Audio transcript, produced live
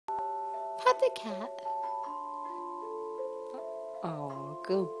Pat the cat. Oh,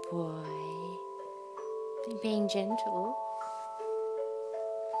 good boy. Being gentle.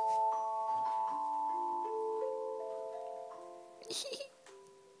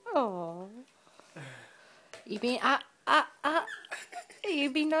 Oh. You be You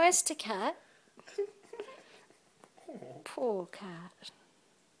be nice to cat. Poor cat.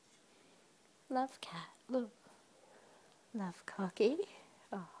 Love cat. Look. Love Cocky.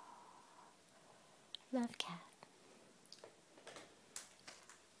 Oh. Love cat.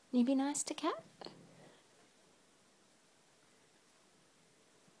 You be nice to cat.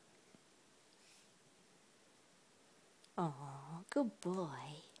 Oh, good boy.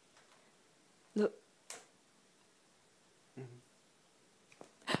 Look.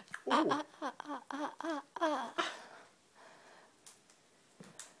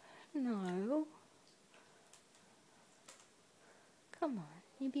 No. Come on,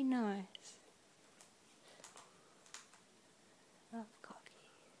 you be nice. Love Cocky.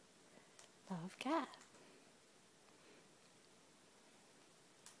 Love cat.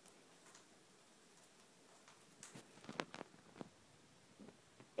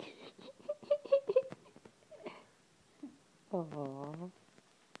 Oh.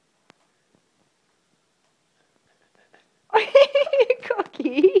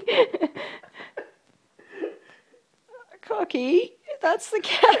 Cocky. Cocky. That's the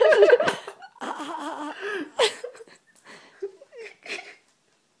cat.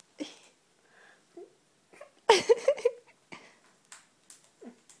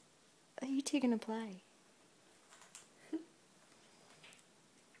 Are you two gonna play?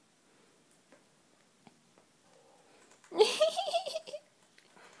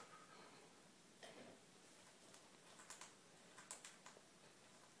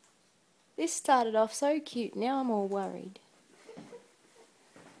 This started off so cute, now I'm all worried.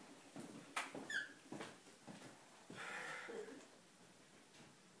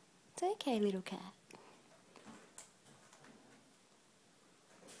 It's okay, little cat.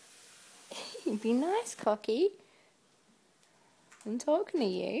 Be nice, Cocky. I'm talking to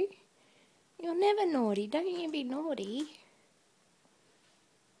you. You're never naughty, don't you be naughty.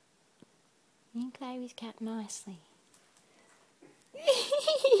 You play with cat nicely.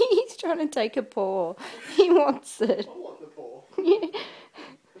 He's trying to take a paw. He wants it. I want the paw. Yeah.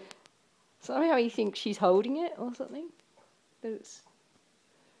 Somehow he thinks she's holding it or something. But it's...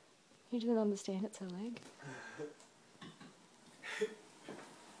 He doesn't understand it's her leg.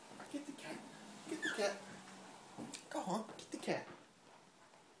 Get the cat. Get the cat. Go on, get the cat.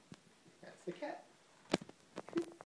 That's the cat.